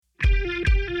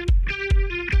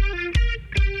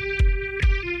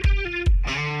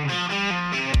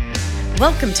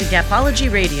Welcome to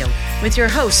Gapology Radio with your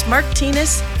hosts Mark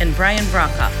Tinas and Brian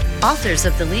Brokoff, authors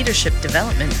of the leadership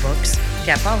development books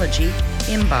Gapology,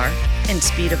 IMBAR, and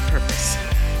Speed of Purpose.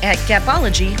 At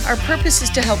Gapology, our purpose is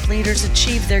to help leaders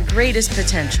achieve their greatest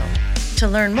potential. To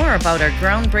learn more about our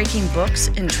groundbreaking books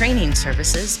and training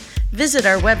services, visit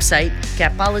our website,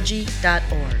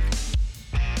 gapology.org.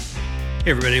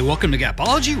 Hey everybody, welcome to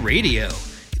Gapology Radio.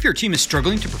 If your team is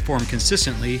struggling to perform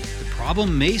consistently, the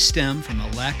problem may stem from a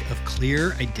lack of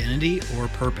clear identity or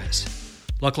purpose.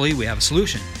 Luckily, we have a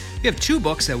solution. We have two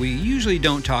books that we usually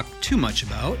don't talk too much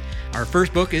about. Our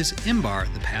first book is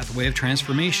IMBAR, The Pathway of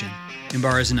Transformation.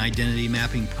 IMBAR is an identity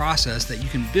mapping process that you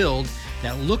can build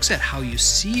that looks at how you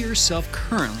see yourself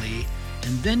currently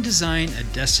and then design a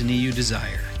destiny you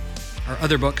desire. Our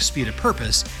other book, Speed of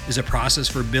Purpose, is a process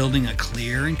for building a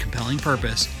clear and compelling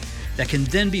purpose that can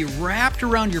then be wrapped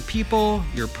around your people,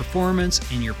 your performance,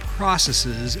 and your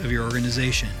processes of your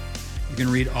organization. You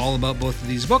can read all about both of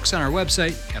these books on our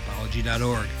website,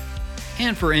 gapology.org.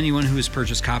 And for anyone who has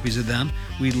purchased copies of them,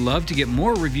 we'd love to get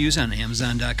more reviews on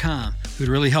Amazon.com. It would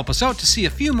really help us out to see a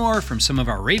few more from some of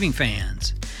our raving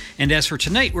fans. And as for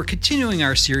tonight, we're continuing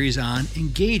our series on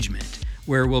engagement,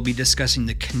 where we'll be discussing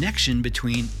the connection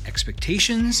between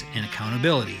expectations and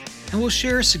accountability. And we'll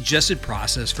share a suggested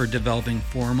process for developing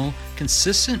formal,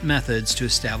 consistent methods to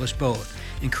establish both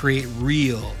and create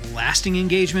real, lasting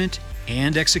engagement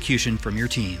and execution from your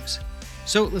teams.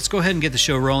 So let's go ahead and get the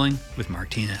show rolling with Mark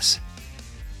Tinas.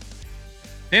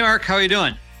 Hey Mark, how are you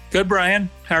doing? Good, Brian.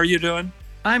 How are you doing?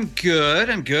 I'm good.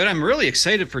 I'm really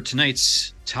excited for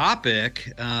tonight's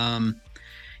topic.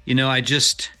 I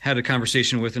just had a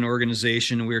conversation with an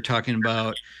organization. We were talking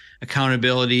about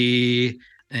accountability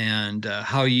and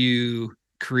how you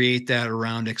create that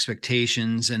around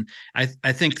expectations. And I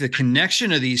think the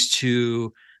connection of these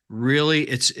two really,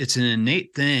 it's an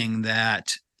innate thing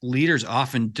that leaders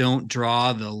often don't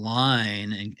draw the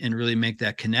line and really make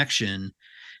that connection.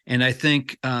 And I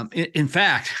think, in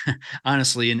fact,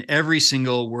 honestly, in every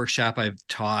single workshop I've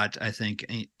taught, I think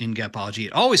in Gapology,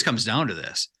 it always comes down to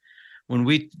this. When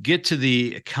we get to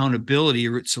the accountability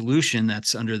root solution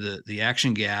that's under the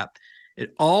action gap,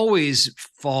 it always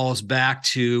falls back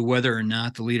to whether or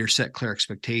not the leader set clear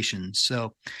expectations.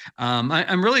 So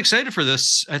I'm really excited for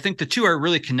this. I think the two are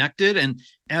really connected. And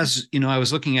as I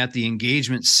was looking at the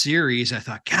engagement series, I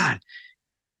thought, God,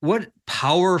 what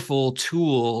powerful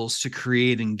tools to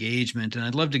create engagement. And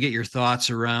I'd love to get your thoughts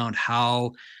around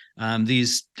how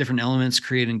these different elements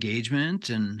create engagement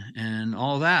and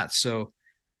all that. So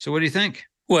what do you think?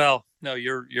 Well, no,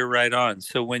 you're right on.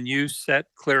 So when you set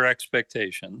clear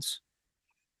expectations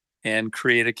and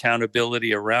create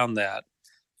accountability around that,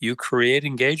 you create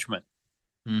engagement.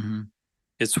 Mm-hmm.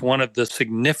 It's one of the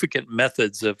significant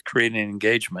methods of creating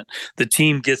engagement. The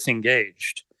team gets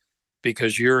engaged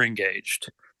because you're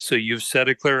engaged. So you've set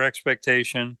a clear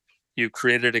expectation, you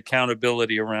created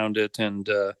accountability around it, and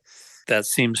that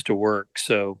seems to work.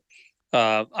 So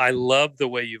I love the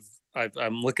way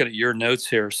I'm looking at your notes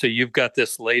here. So you've got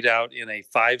this laid out in a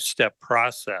 5-step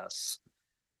process.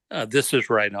 This is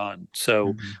right on.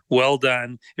 So Well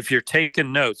done. If you're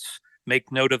taking notes, make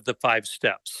note of the 5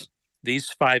 steps. These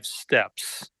 5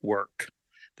 steps work.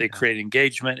 They create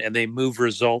engagement and they move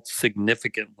results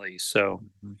significantly. So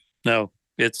no,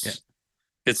 it's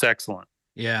excellent.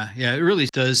 Yeah. It really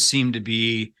does seem to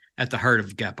be at the heart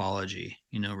of Gapology,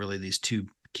 really these two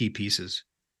key pieces.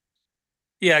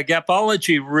 Yeah,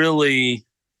 Gapology really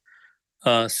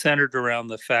centered around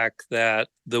the fact that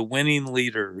the winning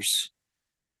leaders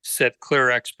set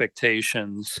clear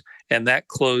expectations, and that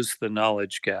closed the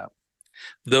knowledge gap.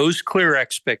 Those clear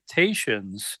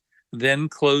expectations then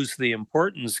closed the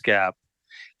importance gap,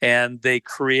 and they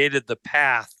created the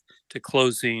path to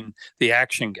closing the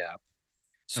action gap.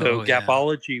 So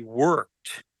Gapology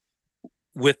worked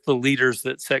with the leaders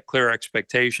that set clear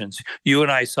expectations. You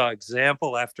and I saw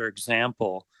example after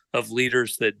example of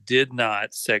leaders that did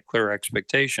not set clear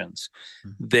expectations.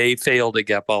 They failed at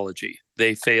Gapology.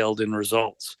 They failed in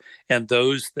results. And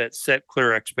those that set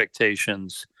clear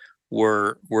expectations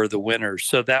were the winners.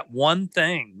 So that one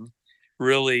thing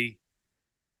really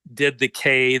did the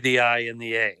K, the I, and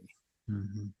the A.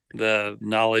 The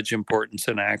knowledge, importance,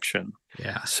 and action.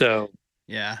 Yeah. So.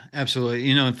 Yeah, absolutely.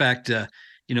 In fact,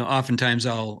 oftentimes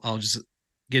I'll just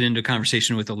get into a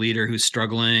conversation with a leader who's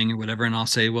struggling or whatever, and I'll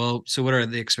say, well, so what are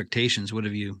the expectations? What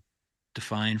have you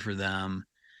defined for them?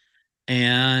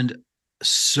 And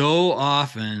so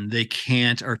often they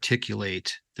can't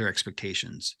articulate their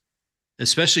expectations,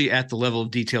 especially at the level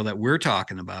of detail that we're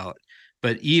talking about.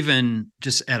 But even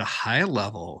just at a high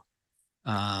level,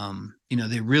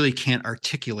 They really can't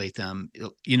articulate them.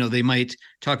 They might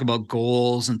talk about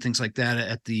goals and things like that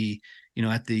at the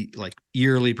like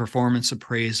yearly performance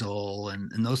appraisal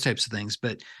and those types of things.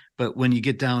 But when you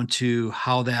get down to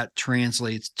how that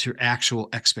translates to actual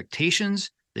expectations,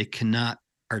 they cannot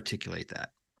articulate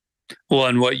that. Well,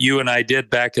 and what you and I did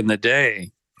back in the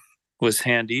day was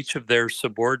hand each of their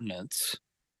subordinates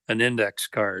an index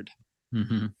card.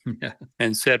 Mm-hmm. Yeah.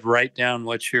 And said, write down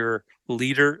what your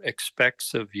leader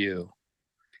expects of you.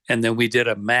 And then we did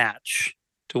a match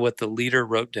to what the leader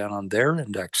wrote down on their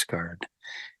index card.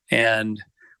 And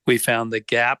we found the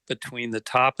gap between the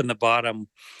top and the bottom.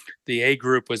 The A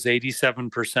group was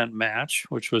 87% match,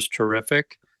 which was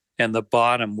terrific. And the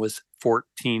bottom was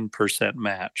 14%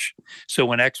 match. So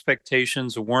when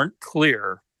expectations weren't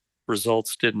clear,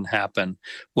 results didn't happen.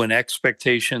 When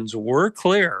expectations were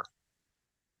clear,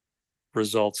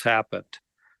 results happened.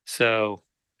 So,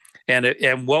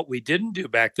 and what we didn't do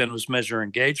back then was measure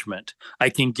engagement. I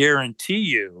can guarantee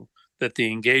you that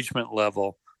the engagement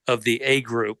level of the A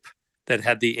group that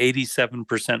had the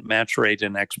 87% match rate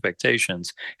in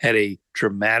expectations had a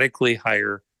dramatically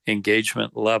higher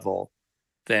engagement level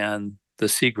than the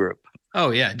C group.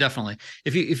 Oh yeah, definitely.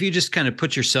 If you just kind of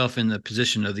put yourself in the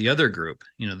position of the other group,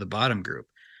 the bottom group,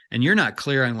 and you're not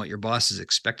clear on what your boss is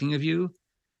expecting of you,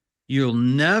 you'll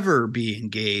never be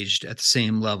engaged at the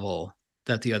same level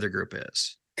that the other group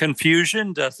is.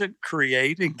 Confusion doesn't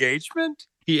create engagement?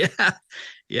 Yeah.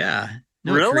 Yeah.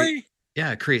 No, really?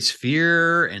 It creates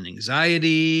fear and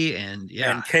anxiety and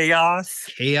chaos.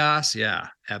 Chaos. Yeah,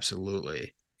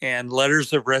 absolutely. And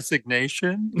letters of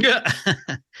resignation. Yeah.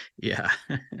 Yeah.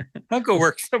 I'll go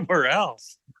work somewhere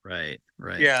else. Right.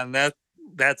 Yeah. And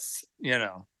that's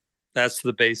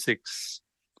the basics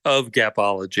of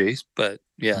Gapology, but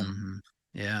yeah. Mm-hmm.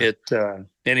 Yeah.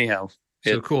 Anyhow.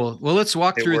 So cool. Well, let's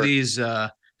walk through these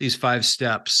 5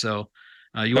 steps. So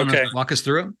you want to walk us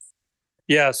through them?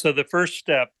 Yeah. So the first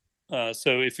step,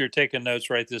 so if you're taking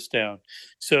notes, write this down.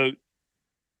 So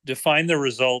define the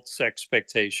results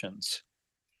expectations.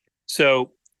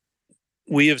 So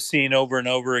we have seen over and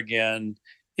over again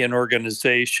in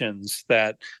organizations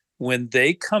that when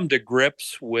they come to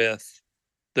grips with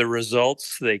the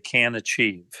results they can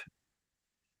achieve,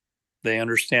 they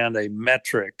understand a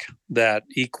metric that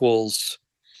equals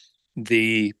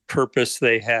the purpose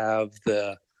they have,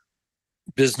 the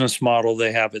business model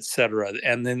they have, et cetera.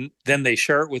 And then they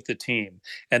share it with the team.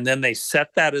 And then they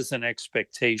set that as an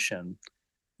expectation.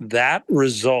 That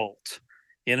result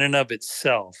in and of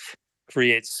itself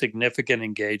creates significant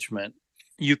engagement.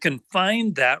 You can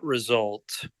find that result,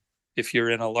 if you're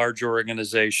in a large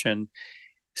organization,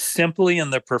 simply in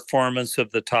the performance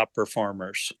of the top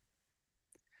performers.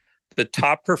 The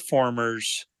top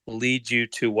performers lead you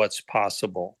to what's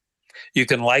possible. You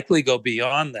can likely go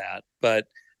beyond that, but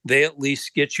they at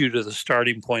least get you to the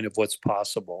starting point of what's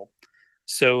possible.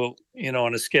 So,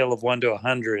 on a scale of 1 to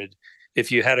 100, if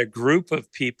you had a group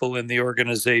of people in the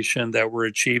organization that were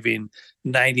achieving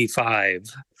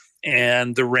 95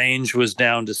 and the range was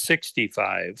down to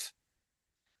 65,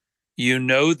 you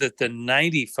know that the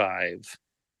 95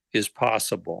 is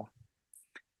possible.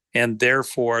 And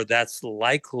therefore, that's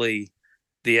likely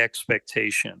the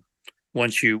expectation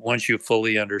once you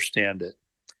fully understand it.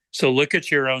 So look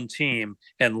at your own team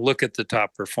and look at the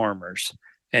top performers,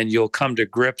 and you'll come to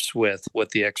grips with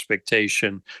what the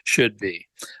expectation should be.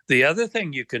 The other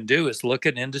thing you can do is look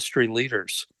at industry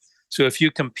leaders. So if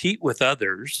you compete with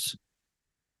others,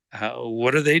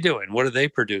 what are they doing? What are they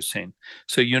producing?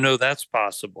 So that's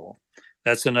possible.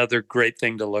 That's another great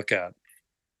thing to look at.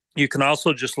 You can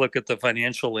also just look at the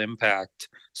financial impact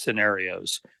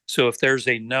scenarios. So if there's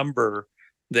a number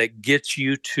that gets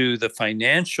you to the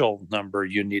financial number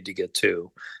you need to get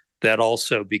to, that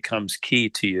also becomes key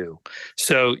to you.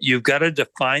 So you've got to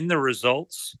define the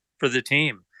results for the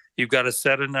team. You've got to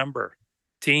set a number.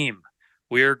 Team,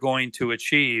 we're going to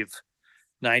achieve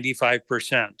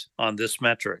 95% on this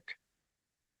metric.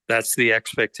 That's the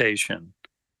expectation.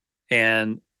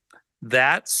 And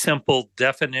that simple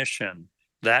definition,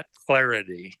 that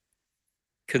clarity,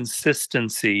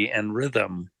 consistency, and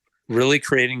rhythm really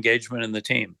create engagement in the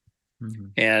team.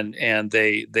 Mm-hmm. And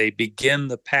they begin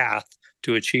the path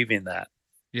to achieving that.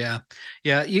 Yeah.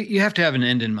 You have to have an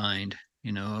end in mind.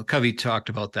 Covey talked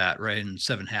about that, right? In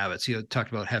 7 Habits, he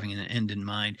talked about having an end in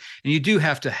mind. And you do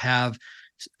have to have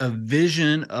a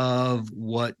vision of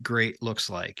what great looks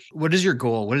like. What is your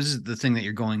goal? What is the thing that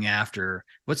you're going after?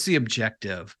 What's the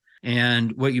objective?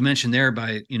 And what you mentioned there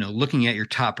by, looking at your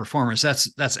top performers,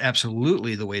 that's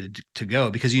absolutely the way to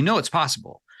go, because it's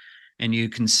possible. And you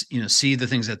can, see the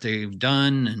things that they've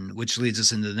done, and which leads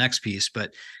us into the next piece.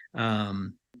 But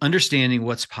understanding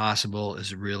what's possible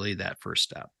is really that first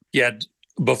step. Yeah.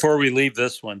 Before we leave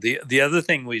this one, the other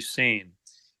thing we've seen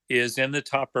is in the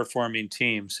top performing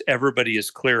teams, everybody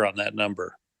is clear on that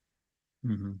number.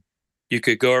 Mm-hmm. You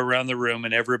could go around the room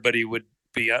and everybody would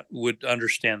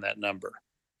understand that number.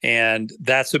 And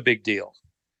that's a big deal.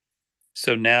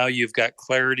 So now you've got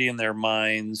clarity in their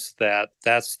minds that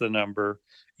that's the number.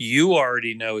 You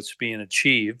already know it's being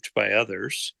achieved by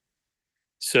others.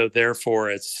 So therefore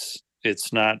it's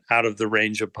not out of the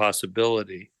range of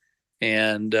possibility.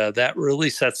 And that really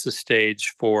sets the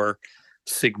stage for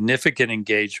significant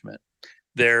engagement.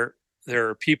 There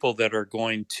are people that are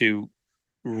going to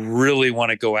really want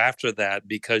to go after that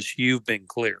because you've been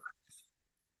clear.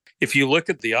 If you look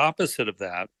at the opposite of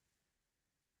that,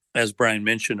 as Brian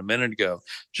mentioned a minute ago,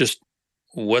 just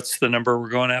what's the number we're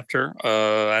going after?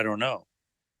 I don't know.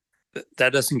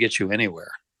 That doesn't get you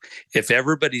anywhere. If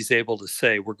everybody's able to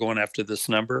say we're going after this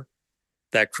number,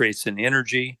 that creates an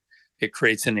energy, it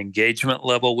creates an engagement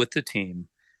level with the team,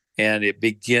 and it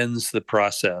begins the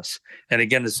process. And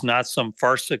again, it's not some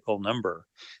farcical number.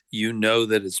 You know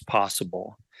that it's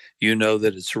possible. You know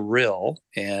that it's real,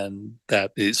 and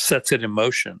that it sets it in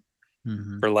motion,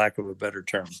 for lack of a better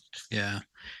term. Yeah.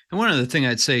 And one other thing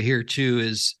I'd say here too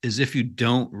is if you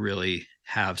don't really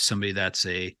have somebody that's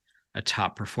a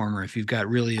top performer, if you've got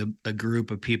really a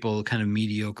group of people, kind of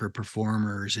mediocre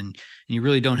performers, and you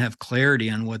really don't have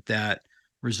clarity on what that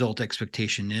result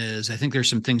expectation is, I think there's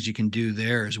some things you can do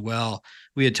there as well.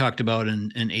 We had talked about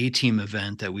an A-team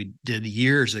event that we did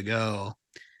years ago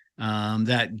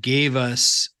that gave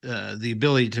us the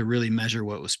ability to really measure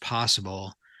what was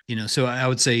possible. So I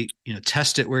would say,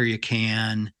 test it where you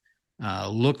can,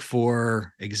 look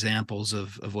for examples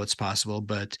of what's possible,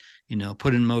 but,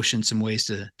 put in motion some ways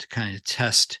to kind of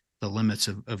test the limits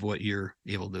of what you're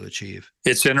able to achieve.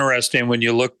 It's interesting when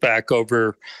you look back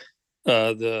over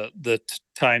the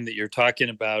time that you're talking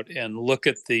about and look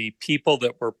at the people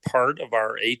that were part of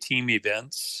our A-team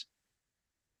events.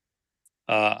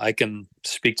 I can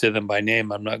speak to them by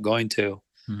name. I'm not going to.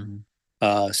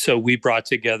 Mm-hmm. So we brought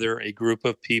together a group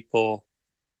of people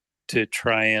to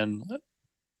try and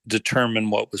determine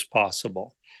what was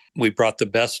possible. We brought the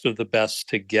best of the best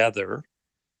together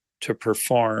to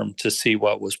perform to see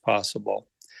what was possible.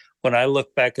 When I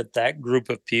look back at that group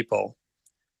of people,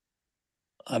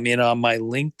 on my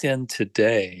LinkedIn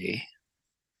today,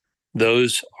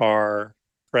 those are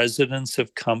presidents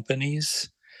of companies,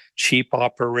 chief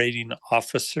operating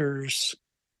officers.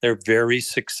 They're very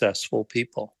successful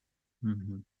people.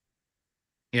 Mm-hmm.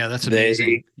 Yeah, that's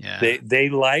amazing. They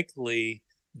likely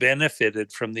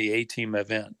benefited from the A-team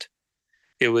event.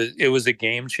 It was a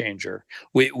game changer.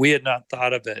 We had not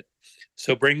thought of it.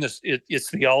 So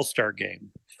it's the all-star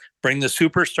game. Bring the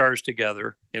superstars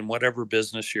together in whatever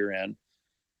business you're in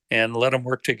and let them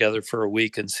work together for a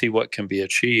week and see what can be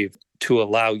achieved to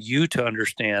allow you to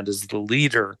understand as the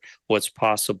leader what's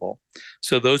possible.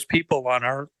 So those people on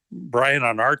our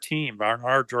team, on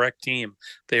our direct team,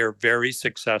 they are very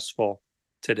successful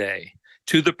today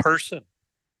to the person.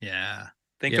 Yeah.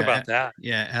 Think about that.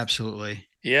 Yeah, absolutely.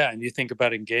 Yeah. And you think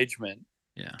about engagement.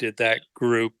 Yeah. Did that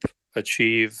group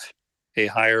achieve a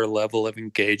higher level of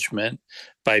engagement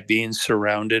by being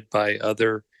surrounded by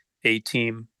other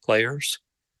A-team players?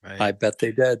 Right. I bet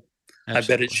they did. Absolutely. I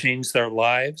bet it changed their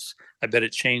lives. I bet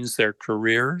it changed their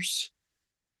careers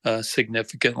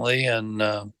significantly. And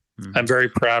I'm very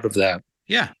proud of that.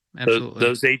 Yeah, absolutely.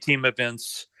 Those A-team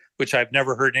events, which I've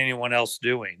never heard anyone else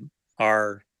doing,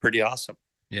 are pretty awesome.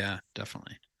 Yeah,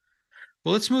 definitely.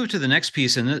 Well, let's move to the next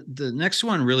piece. And the next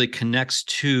one really connects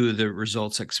to the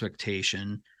results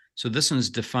expectation. So this one's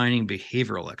defining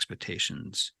behavioral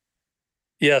expectations.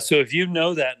 Yeah. So if you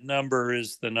know that number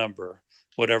is the number,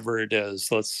 whatever it is,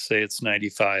 let's say it's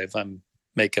 95, I'm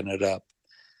making it up.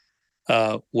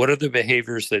 What are the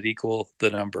behaviors that equal the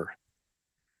number?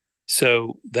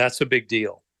 So that's a big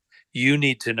deal. You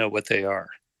need to know what they are.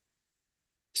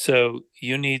 So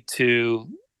you need to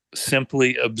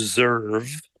simply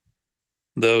observe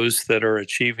those that are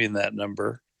achieving that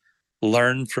number,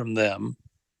 learn from them,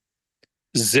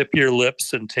 zip your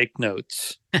lips and take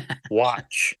notes,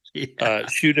 watch,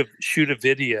 shoot a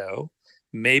video.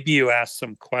 Maybe you ask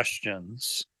some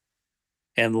questions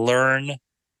and learn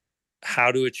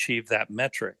how to achieve that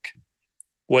metric.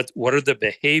 What are the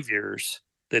behaviors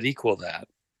that equal that?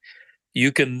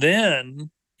 You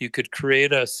could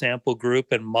create a sample group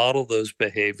and model those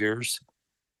behaviors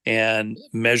and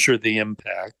measure the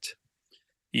impact.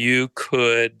 You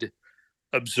could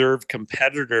observe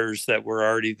competitors that were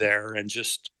already there and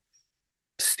just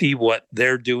see what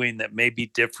they're doing that may be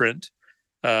different.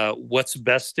 What's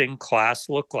best in class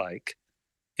look like?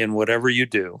 in whatever you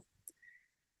do.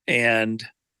 And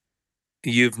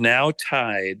you've now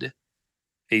tied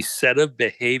a set of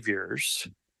behaviors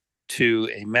to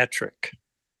a metric.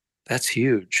 That's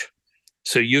huge.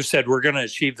 So you've said, we're going to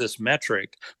achieve this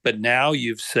metric, but now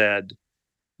you've said,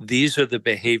 these are the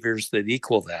behaviors that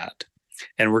equal that.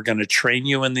 And we're going to train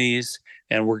you in these,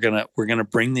 and we're going to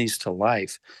bring these to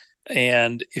life.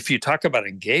 And if you talk about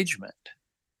engagement,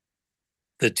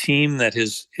 the team that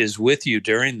is with you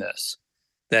during this,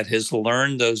 that has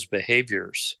learned those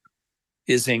behaviors,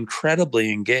 is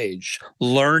incredibly engaged.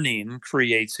 Learning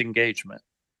creates engagement.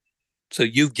 So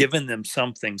you've given them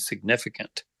something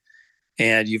significant,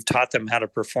 and you've taught them how to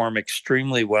perform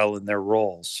extremely well in their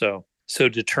roles. So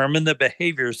determine the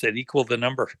behaviors that equal the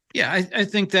number. Yeah, I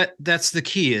think that's the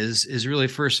key is really,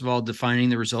 first of all, defining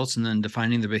the results, and then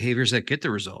defining the behaviors that get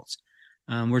the results.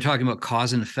 We're talking about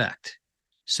cause and effect.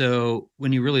 So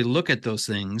when you really look at those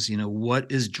things,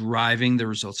 what is driving the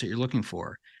results that you're looking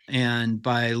for? And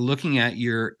by looking at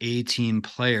your A-team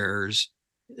players,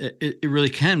 it really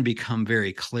can become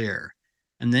very clear.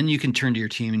 And then you can turn to your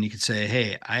team and you can say,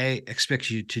 hey, I expect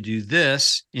you to do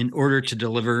this in order to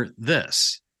deliver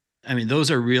this. I mean, those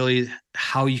are really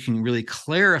how you can really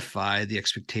clarify the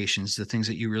expectations, the things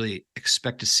that you really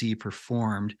expect to see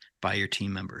performed by your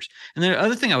team members. And the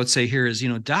other thing I would say here is,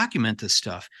 document this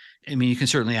stuff. I mean, you can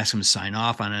certainly ask them to sign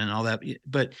off on it and all that,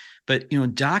 but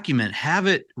document, have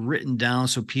it written down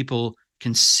so people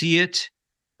can see it.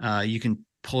 You can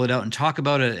pull it out and talk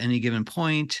about it at any given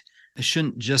point. It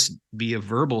shouldn't just be a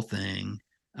verbal thing.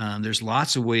 There's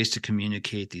lots of ways to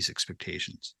communicate these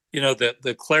expectations.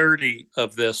 The clarity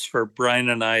of this for Brian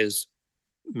and I is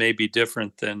maybe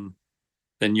different than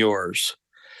yours.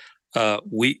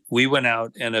 We went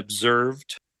out and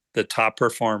observed the top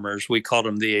performers. We called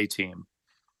them the A-team.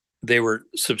 They were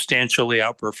substantially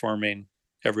outperforming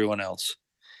everyone else,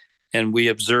 and we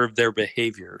observed their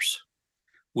behaviors.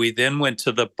 We then went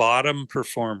to the bottom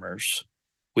performers.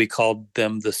 We called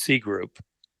them the C group.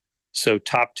 So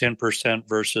top 10%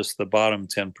 versus the bottom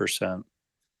 10%,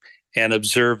 and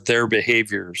observed their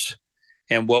behaviors.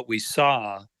 And what we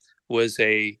saw was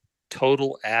a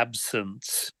total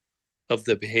absence of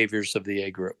the behaviors of the A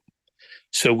group.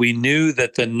 So we knew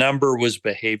that the number was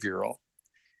behavioral.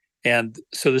 And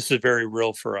so this is very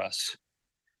real for us.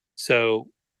 So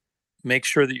make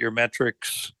sure that your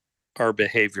metrics are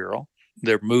behavioral.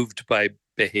 They're moved by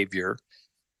behavior.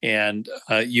 And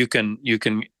you can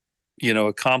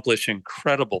accomplish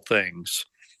incredible things.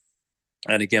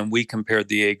 And again, we compared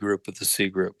the A group with the C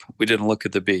group. We didn't look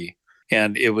at the B.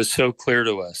 And it was so clear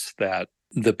to us that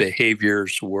the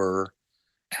behaviors were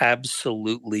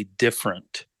absolutely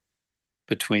different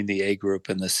between the A group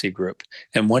and the C group.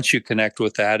 And once you connect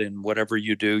with that in whatever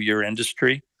you do, your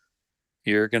industry,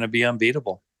 you're going to be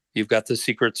unbeatable. You've got the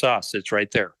secret sauce. It's right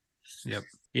there. Yep.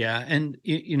 Yeah. And,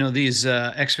 these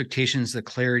expectations, the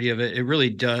clarity of it, it really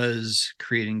does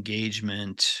create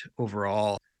engagement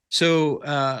overall. So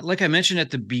like I mentioned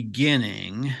at the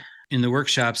beginning, in the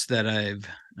workshops that I've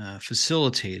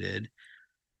facilitated,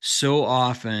 so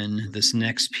often this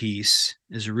next piece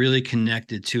is really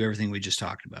connected to everything we just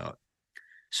talked about.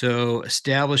 So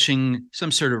establishing some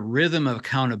sort of rhythm of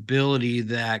accountability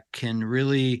that can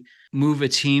really move a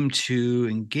team to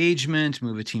engagement,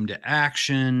 move a team to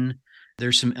action.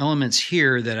 There's some elements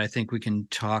here that I think we can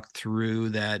talk through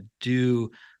that do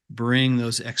bring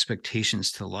those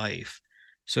expectations to life.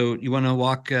 So you want to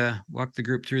walk the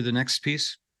group through the next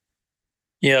piece?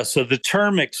 Yeah, so the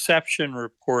term exception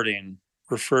reporting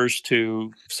refers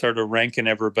to sort of ranking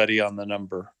everybody on the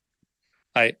number.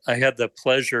 I had the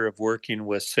pleasure of working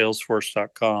with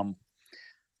Salesforce.com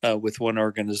with one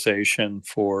organization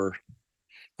for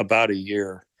about a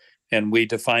year. And we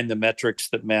defined the metrics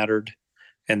that mattered.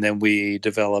 And then we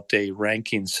developed a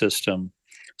ranking system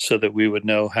so that we would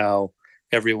know how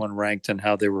everyone ranked and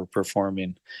how they were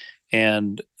performing.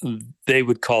 And they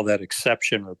would call that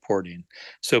exception reporting.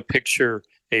 So picture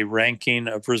a ranking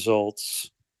of results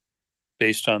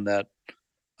based on that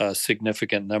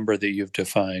significant number that you've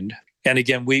defined. And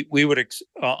again, we would,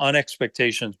 on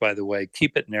expectations, by the way,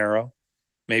 keep it narrow,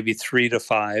 maybe 3 to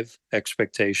 5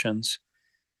 expectations.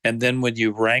 And then when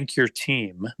you rank your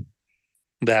team,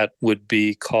 that would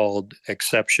be called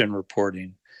exception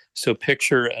reporting. So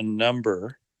picture a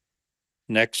number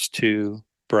next to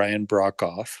Brian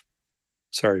Brokoff.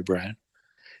 Sorry, Brian.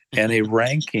 And a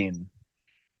ranking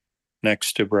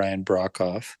next to Brian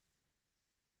Brokoff.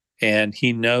 And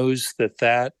he knows that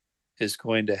that is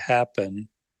going to happen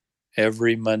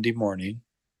every Monday morning,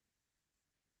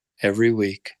 every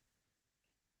week.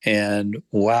 And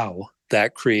wow,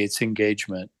 that creates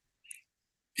engagement.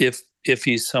 If if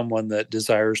he's someone that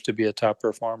desires to be a top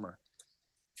performer.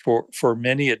 For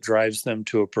many, it drives them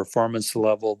to a performance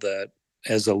level that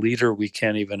as a leader, we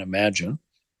can't even imagine.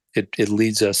 It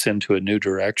leads us into a new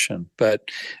direction. But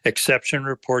exception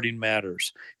reporting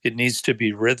matters. It needs to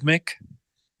be rhythmic,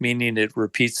 meaning it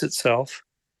repeats itself.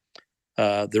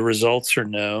 The results are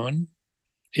known.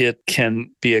 It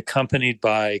can be accompanied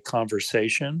by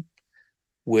conversation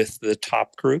with the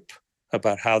top group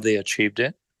about how they achieved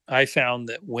it. I found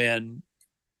that when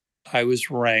I was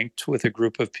ranked with a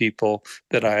group of people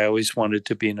that I always wanted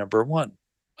to be number one.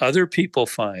 Other people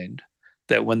find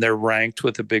that when they're ranked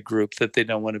with a big group that they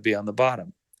don't want to be on the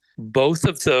bottom. Both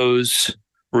of those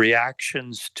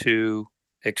reactions to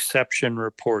exception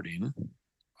reporting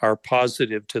are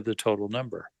positive to the total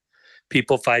number.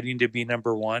 People fighting to be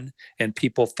number one and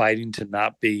people fighting to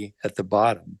not be at the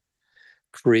bottom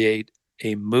create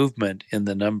a movement in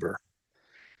the number.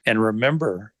 And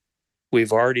remember,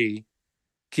 we've already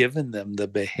given them the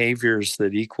behaviors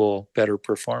that equal better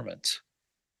performance.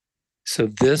 So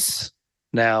this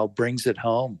now brings it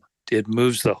home. It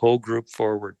moves the whole group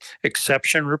forward.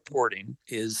 Exception reporting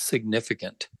is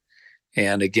significant.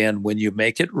 And again, when you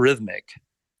make it rhythmic,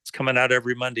 it's coming out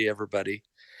every Monday, everybody,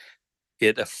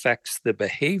 it affects the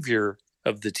behavior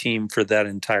of the team for that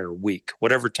entire week,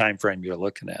 whatever time frame you're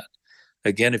looking at.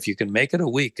 Again, if you can make it a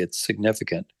week, it's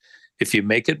significant. If you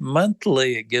make it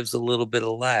monthly, it gives a little bit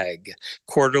of lag.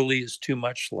 Quarterly is too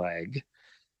much lag.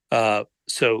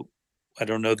 So I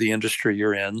don't know the industry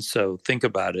you're in, so think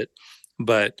about it.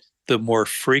 But the more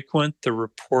frequent the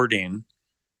reporting,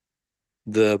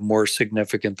 the more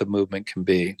significant the movement can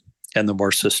be and the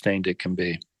more sustained it can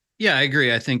be. Yeah, I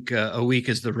agree. I think a week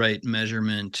is the right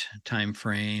measurement time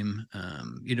frame.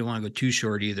 You don't want to go too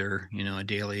short either. A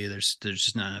daily, there's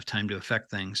just not enough time to affect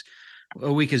things.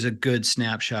 A week is a good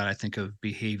snapshot, I think, of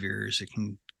behaviors. It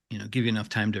can, give you enough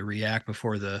time to react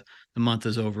before the month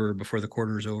is over, before the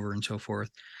quarter is over, and so forth.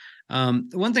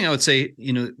 One thing I would say,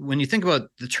 when you think about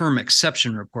the term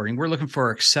exception reporting, we're looking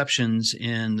for exceptions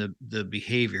in the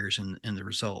behaviors and the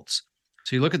results.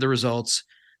 So you look at the results,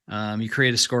 you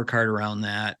create a scorecard around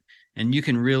that, and you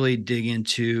can really dig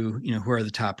into, who are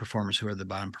the top performers, who are the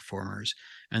bottom performers.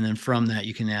 And then from that,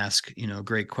 you can ask,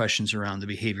 great questions around the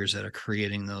behaviors that are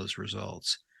creating those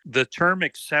results. The term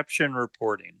exception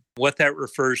reporting, what that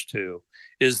refers to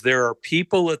is there are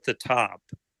people at the top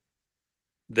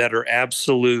that are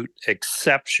absolute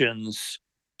exceptions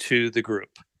to the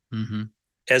group. Mm-hmm.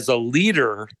 As a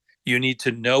leader, you need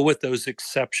to know what those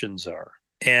exceptions are.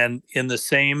 And in the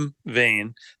same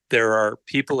vein, there are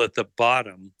people at the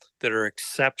bottom that are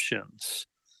exceptions.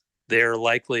 They're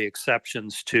likely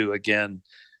exceptions to, again,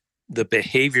 the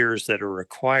behaviors that are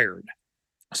required.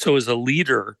 So as a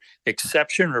leader,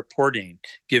 exception reporting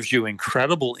gives you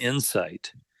incredible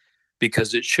insight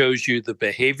because it shows you the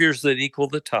behaviors that equal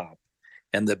the top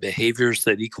and the behaviors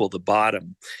that equal the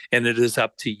bottom. And it is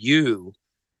up to you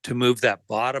to move that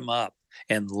bottom up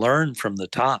and learn from the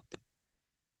top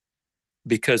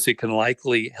because it can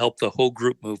likely help the whole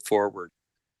group move forward.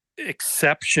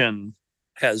 Exception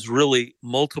has really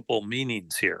multiple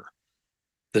meanings here.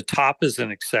 The top is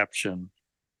an exception.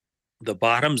 The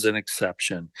bottom's an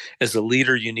exception. As a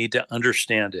leader, you need to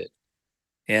understand it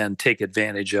and take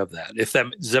advantage of that.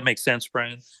 Does that make sense,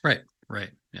 Brian? Right.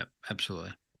 Yep,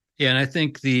 absolutely. Yeah, and I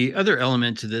think the other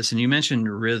element to this, and you mentioned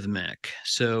rhythmic.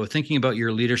 So thinking about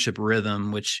your leadership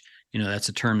rhythm, which, that's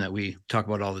a term that we talk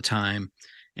about all the time,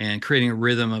 and creating a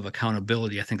rhythm of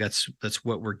accountability. I think that's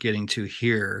what we're getting to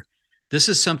here. This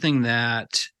is something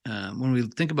that when we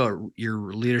think about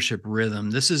your leadership rhythm,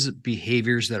 this is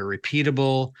behaviors that are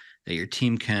repeatable, that your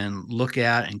team can look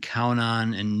at and count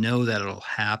on and know that it'll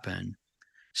happen.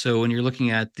 So when you're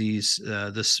looking at this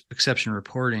exception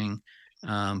reporting,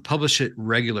 publish it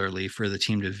regularly for the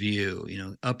team to view,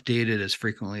 update it as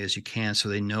frequently as you can so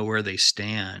they know where they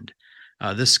stand.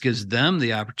 This gives them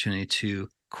the opportunity to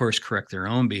course correct their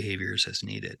own behaviors as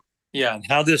needed. Yeah, and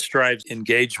how this drives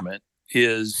engagement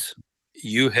is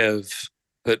you have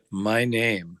put my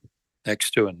name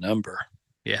next to a number.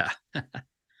 Yeah.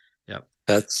 Yep.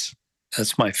 That's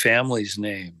my family's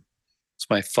name. It's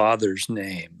my father's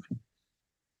name.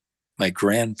 My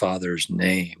grandfather's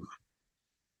name.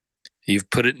 You've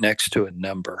put it next to a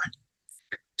number.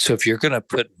 So if you're going to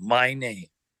put my name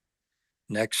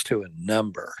next to a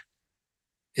number,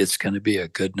 it's going to be a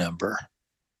good number.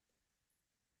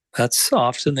 That's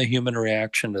often the human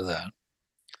reaction to that.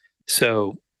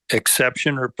 So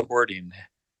exception reporting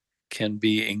can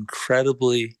be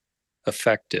incredibly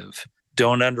effective.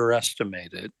 Don't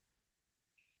underestimate it.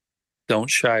 Don't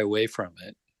shy away from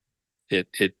it.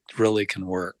 It really can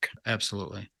work.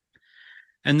 Absolutely.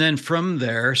 And then from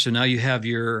there, so now you have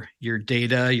your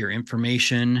data, your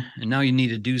information, and now you need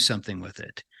to do something with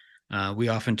it. We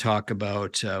often talk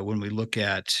about when we look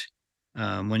at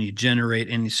when you generate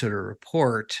any sort of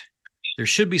report, there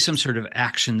should be some sort of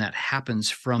action that happens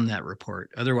from that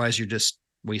report. Otherwise, you're just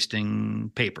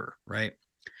wasting paper, right?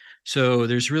 So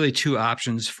there's really two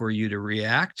options for you to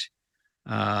react.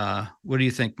 What do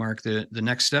you think, Mark? The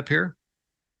next step here?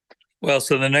 Well,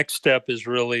 so the next step is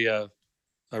really a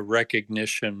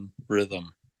recognition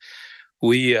rhythm.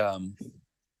 We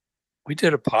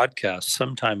did a podcast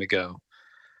some time ago.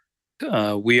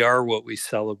 We are what we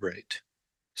celebrate.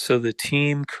 So the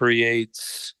team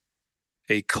creates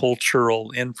a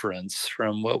cultural inference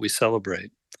from what we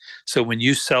celebrate. So when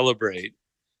you celebrate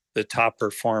the top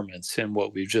performance in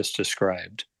what we've just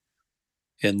described,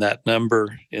 in that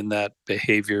number, in that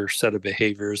behavior, set of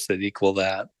behaviors that equal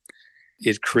that,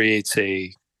 it creates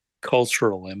a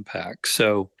cultural impact.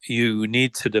 So you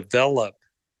need to develop,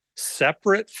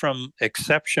 separate from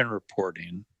exception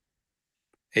reporting,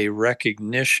 a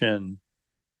recognition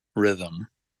rhythm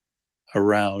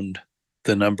around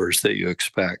the numbers that you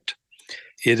expect.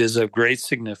 It is of great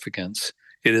significance.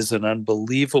 It is an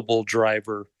unbelievable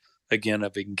driver, again,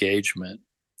 of engagement.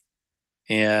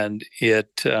 And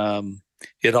it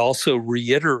also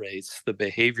reiterates the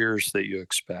behaviors that you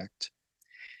expect.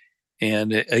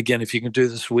 And again, if you can do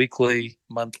this weekly,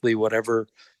 monthly, whatever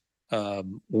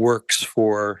works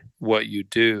for what you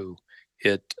do,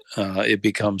 it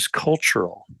becomes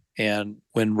cultural. And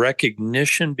when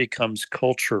recognition becomes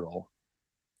cultural,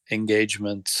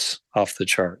 engagement's off the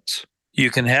charts. You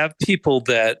can have people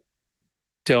that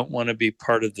don't want to be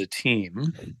part of the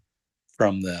team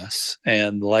from this,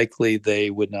 and likely they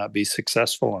would not be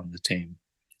successful on the team.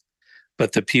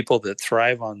 But the people that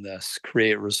thrive on this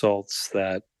create results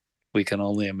that we can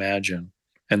only imagine,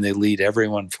 and they lead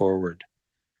everyone forward.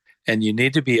 And you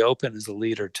need to be open as a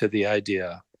leader to the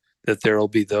idea that there will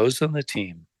be those on the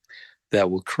team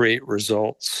that will create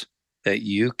results that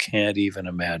you can't even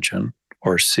imagine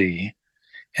or see,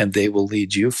 and they will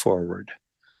lead you forward.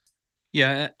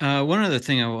 Yeah. One other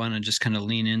thing I want to just kind of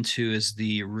lean into is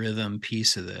the rhythm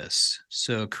piece of this.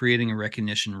 So creating a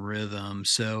recognition rhythm.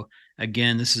 So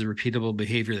again, this is a repeatable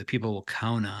behavior that people will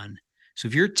count on. So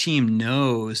if your team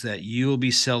knows that you will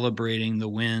be celebrating the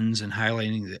wins and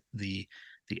highlighting the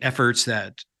efforts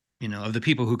that, of the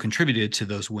people who contributed to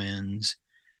those wins,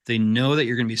 they know that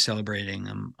you're going to be celebrating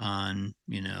them on,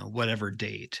 whatever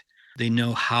date. They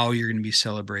know how you're going to be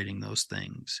celebrating those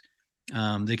things.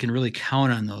 They can really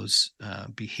count on those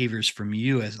behaviors from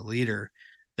you as a leader.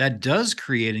 That does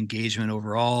create engagement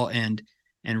overall, and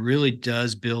really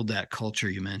does build that culture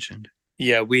you mentioned.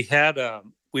 Yeah,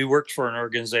 we worked for an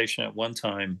organization at one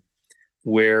time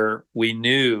where we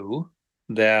knew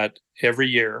that every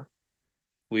year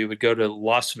we would go to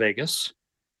Las Vegas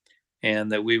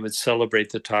and that we would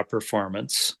celebrate the top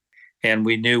performance, and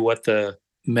we knew what the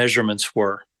measurements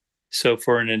were. So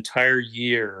for an entire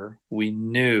year, we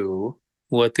knew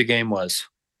what the game was,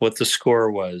 what the score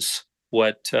was,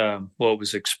 what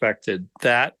was expected.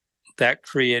 That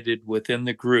created within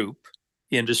the group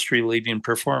industry-leading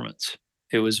performance.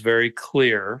 It was very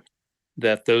clear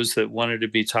that those that wanted to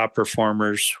be top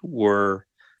performers were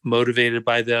motivated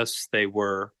by this. They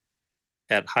were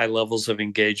at high levels of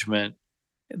engagement.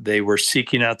 They were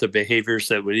seeking out the behaviors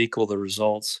that would equal the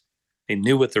results. They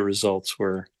knew what the results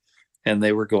were, and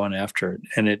they were going after it.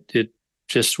 And it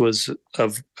just was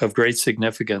of great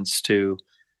significance to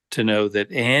know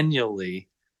that annually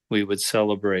we would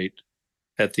celebrate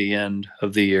at the end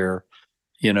of the year,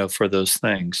 for those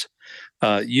things.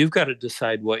 You've got to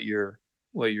decide what your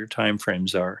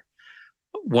timeframes are.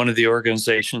 One of the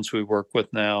organizations we work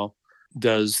with now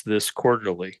does this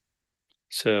quarterly.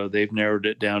 So they've narrowed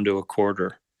it down to a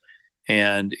quarter,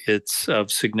 and it's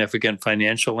of significant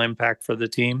financial impact for the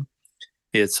team.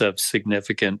 It's of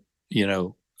significant,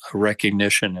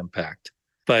 recognition impact.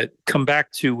 But come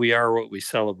back to we are what we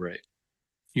celebrate.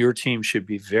 Your team should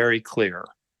be very clear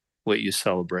what you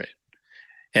celebrate,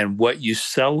 and what you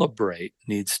celebrate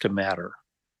needs to matter.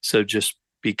 So just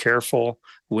be careful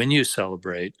when you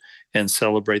celebrate, and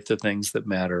celebrate the things that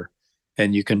matter,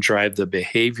 and you can drive the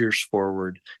behaviors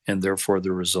forward and therefore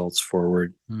the results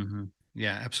forward. Mm-hmm.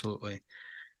 Yeah, absolutely.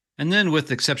 And then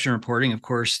with exception reporting, of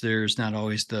course, there's not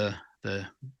always the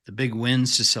big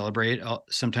wins to celebrate.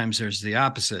 Sometimes there's the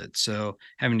opposite. So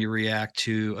having to react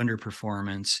to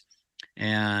underperformance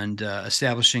and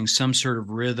establishing some sort of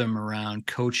rhythm around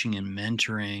coaching and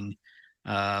mentoring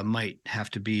might have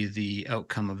to be the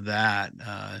outcome of that.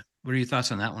 What are your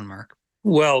thoughts on that one, Mark?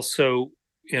 Well, so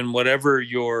in whatever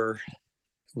your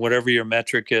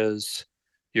metric is,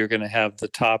 you're going to have the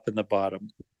top and the bottom.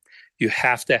 You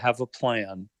have to have a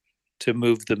plan to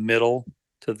move the middle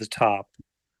to the top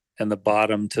and the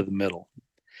bottom to the middle.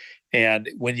 And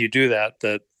when you do that,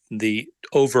 the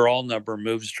overall number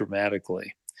moves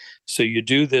dramatically. So you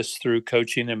do this through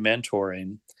coaching and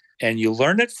mentoring, and you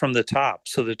learn it from the top.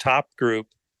 So the top group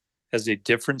has a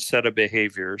different set of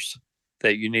behaviors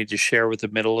that you need to share with the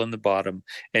middle and the bottom,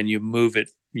 and you move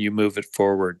it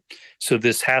forward. So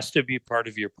this has to be part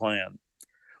of your plan.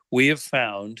 We have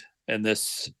found, and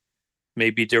this may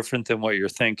be different than what you're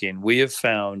thinking, we have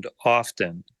found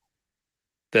often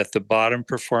that the bottom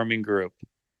performing group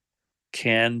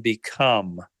can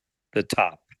become the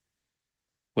top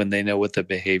when they know what the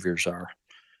behaviors are.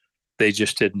 They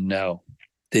just didn't know.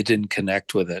 They didn't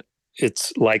connect with it.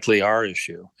 It's likely our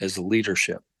issue as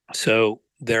leadership. So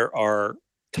there are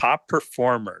top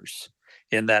performers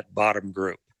in that bottom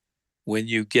group. When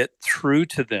you get through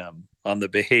to them on the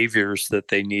behaviors that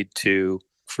they need to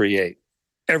create,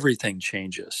 everything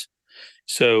changes.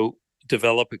 So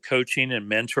develop a coaching and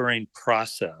mentoring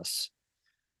process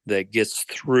that gets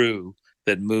through,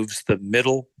 that moves the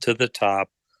middle to the top,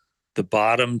 the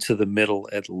bottom to the middle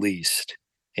at least.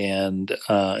 And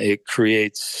it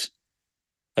creates,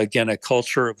 again, a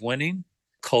culture of winning,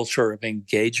 culture of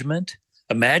engagement.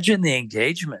 Imagine the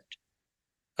engagement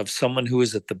of someone who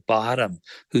is at the bottom,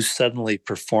 who's suddenly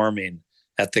performing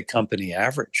at the company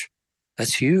average.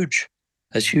 That's huge.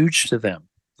 That's huge to them.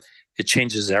 It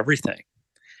changes everything.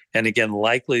 And again,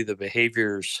 likely the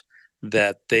behaviors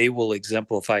that they will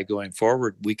exemplify going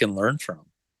forward, we can learn from.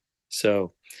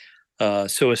 So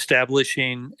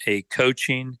establishing a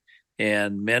coaching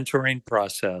and mentoring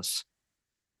process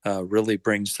really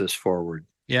brings this forward.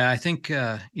 Yeah, I think,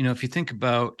 if you think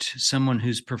about someone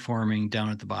who's performing down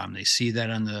at the bottom, they see that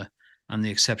on the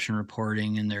exception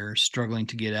reporting and they're struggling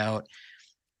to get out.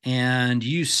 And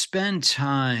you spend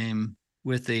time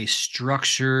with a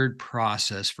structured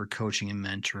process for coaching and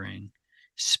mentoring,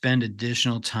 spend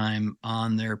additional time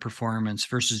on their performance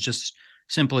versus just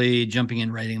simply jumping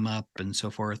in, writing them up and so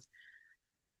forth.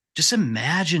 Just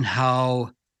imagine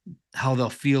how they'll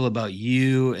feel about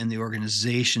you and the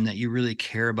organization, that you really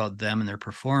care about them and their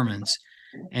performance.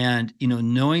 And,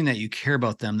 knowing that you care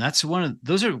about them,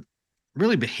 those are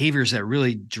really behaviors that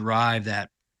really drive that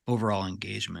overall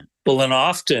engagement. Well, and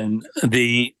often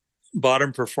the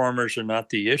bottom performers are not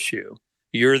the issue.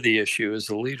 You're the issue as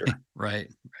a leader. Right.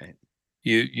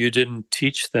 You didn't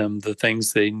teach them the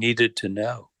things they needed to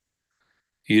know.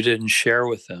 You didn't share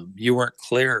with them. You weren't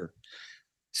clear.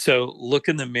 So look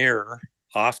in the mirror.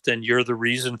 Often you're the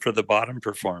reason for the bottom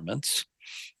performance.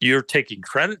 You're taking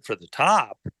credit for the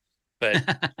top, but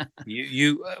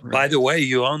you right. By the way,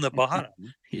 you own the bottom.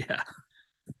 Yeah.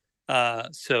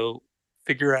 So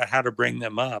figure out how to bring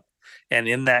them up. And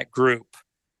in that group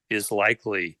is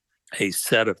likely a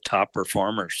set of top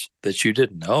performers that you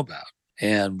didn't know about.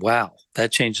 And wow,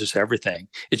 that changes everything.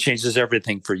 It changes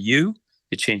everything for you.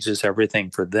 It changes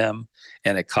everything for them.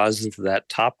 And it causes that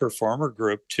top performer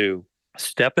group to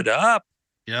step it up.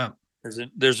 Yeah.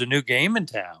 There's a new game in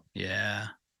town. Yeah.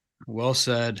 Well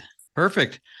said.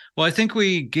 Perfect. Well, I think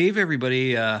we gave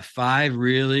everybody 5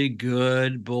 really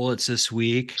good bullets this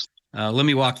week. Let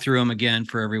me walk through them again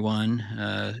for everyone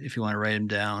if you want to write them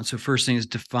down. So first thing is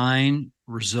define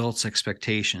results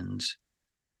expectations.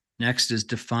 Next is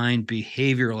define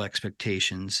behavioral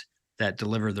expectations that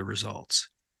deliver the results.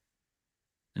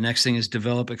 The next thing is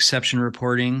develop exception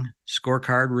reporting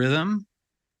scorecard rhythm.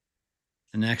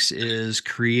 The next is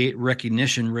create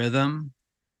recognition rhythm.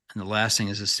 And the last thing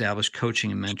is establish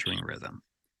coaching and mentoring rhythm.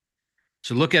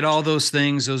 So look at all those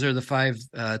things. Those are the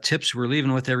 5 tips we're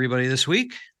leaving with everybody this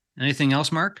week. Anything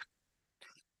else, Mark?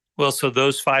 Well, so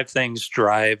those 5 things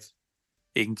drive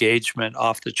engagement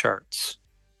off the charts.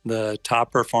 The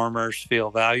top performers feel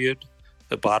valued.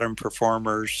 The bottom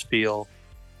performers feel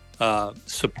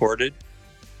supported,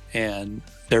 and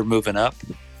they're moving up,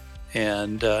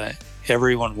 and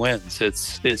everyone wins.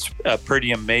 It's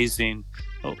pretty amazing.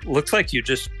 Looks like you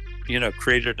just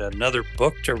created another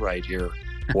book to write here.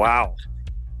 Wow.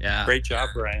 Yeah. Great job,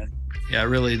 Brian. Yeah,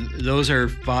 really, those are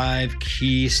 5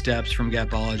 key steps from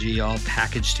Gapology, all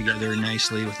packaged together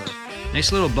nicely with a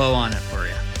nice little bow on it for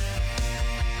you.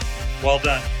 Well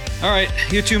done. All right,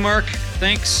 you too, Mark.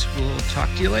 Thanks. We'll talk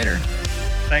to you later.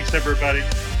 Thanks, everybody.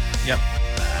 Yep.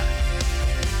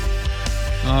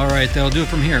 All right, that'll do it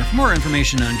from here. For more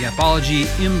information on Gapology,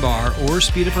 IMBAR, or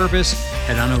Speed of Purpose,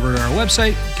 head on over to our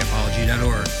website,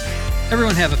 gapology.org.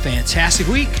 Everyone have a fantastic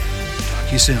week. Talk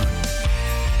to you soon.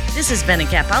 This has been a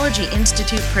Gapology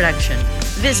Institute production.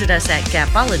 Visit us at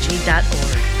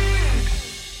gapology.org.